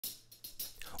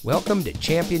Welcome to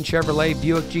Champion Chevrolet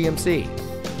Buick GMC.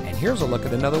 And here's a look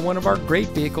at another one of our great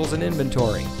vehicles in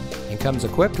inventory. And comes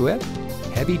equipped with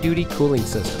heavy-duty cooling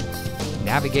system,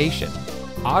 navigation,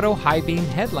 auto high beam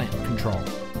headlamp control,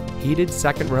 heated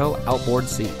second row outboard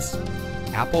seats,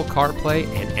 Apple CarPlay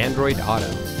and Android Auto,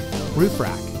 roof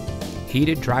rack,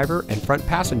 heated driver and front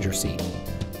passenger seat,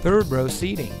 third row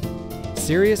seating,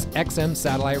 Sirius XM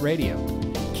satellite radio,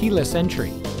 keyless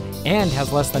entry, and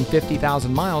has less than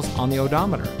 50,000 miles on the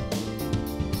odometer.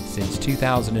 Since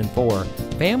 2004,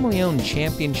 family-owned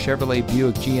Champion Chevrolet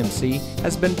Buick GMC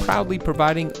has been proudly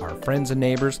providing our friends and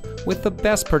neighbors with the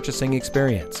best purchasing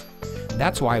experience.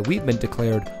 That's why we've been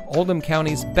declared Oldham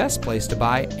County's best place to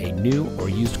buy a new or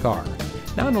used car.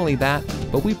 Not only that,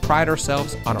 but we pride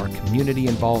ourselves on our community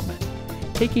involvement.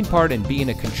 Taking part in being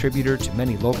a contributor to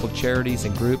many local charities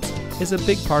and groups is a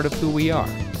big part of who we are.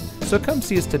 So come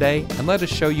see us today and let us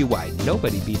show you why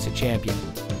nobody beats a champion.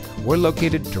 We're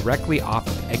located directly off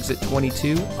of Exit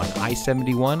 22 on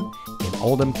I-71 in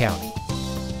Oldham County.